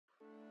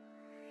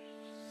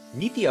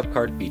Meet the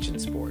UpCart Beach &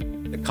 Sport,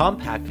 the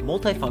compact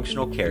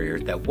multifunctional carrier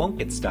that won't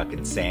get stuck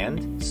in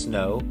sand,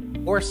 snow,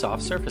 or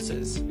soft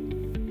surfaces.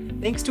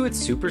 Thanks to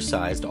its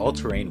supersized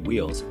all-terrain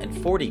wheels and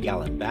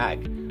 40-gallon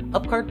bag,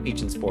 UpCart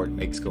Beach & Sport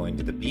makes going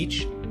to the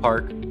beach,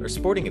 park, or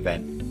sporting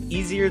event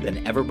easier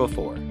than ever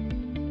before.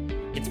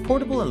 Its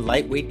portable and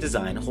lightweight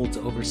design holds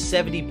over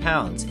 70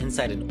 pounds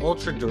inside an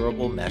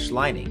ultra-durable mesh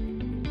lining.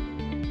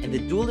 And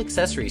the dual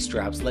accessory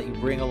straps let you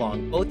bring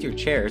along both your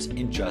chairs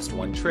in just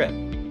one trip.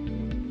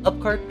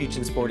 UpCart Beach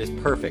 & Sport is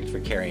perfect for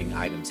carrying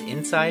items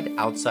inside,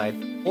 outside,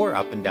 or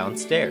up and down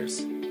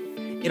stairs.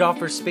 It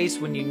offers space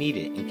when you need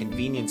it and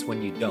convenience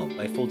when you don't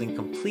by folding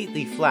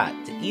completely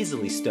flat to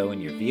easily stow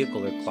in your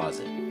vehicle or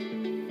closet.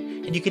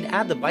 And you can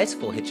add the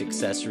bicycle hitch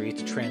accessory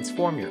to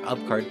transform your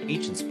UpCart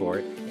Beach &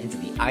 Sport into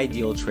the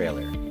ideal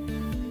trailer.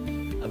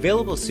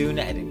 Available soon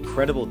at an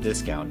incredible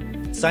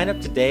discount, sign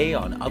up today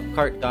on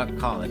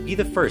UpCart.com and be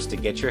the first to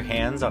get your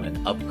hands on an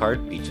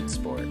UpCart Beach &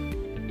 Sport.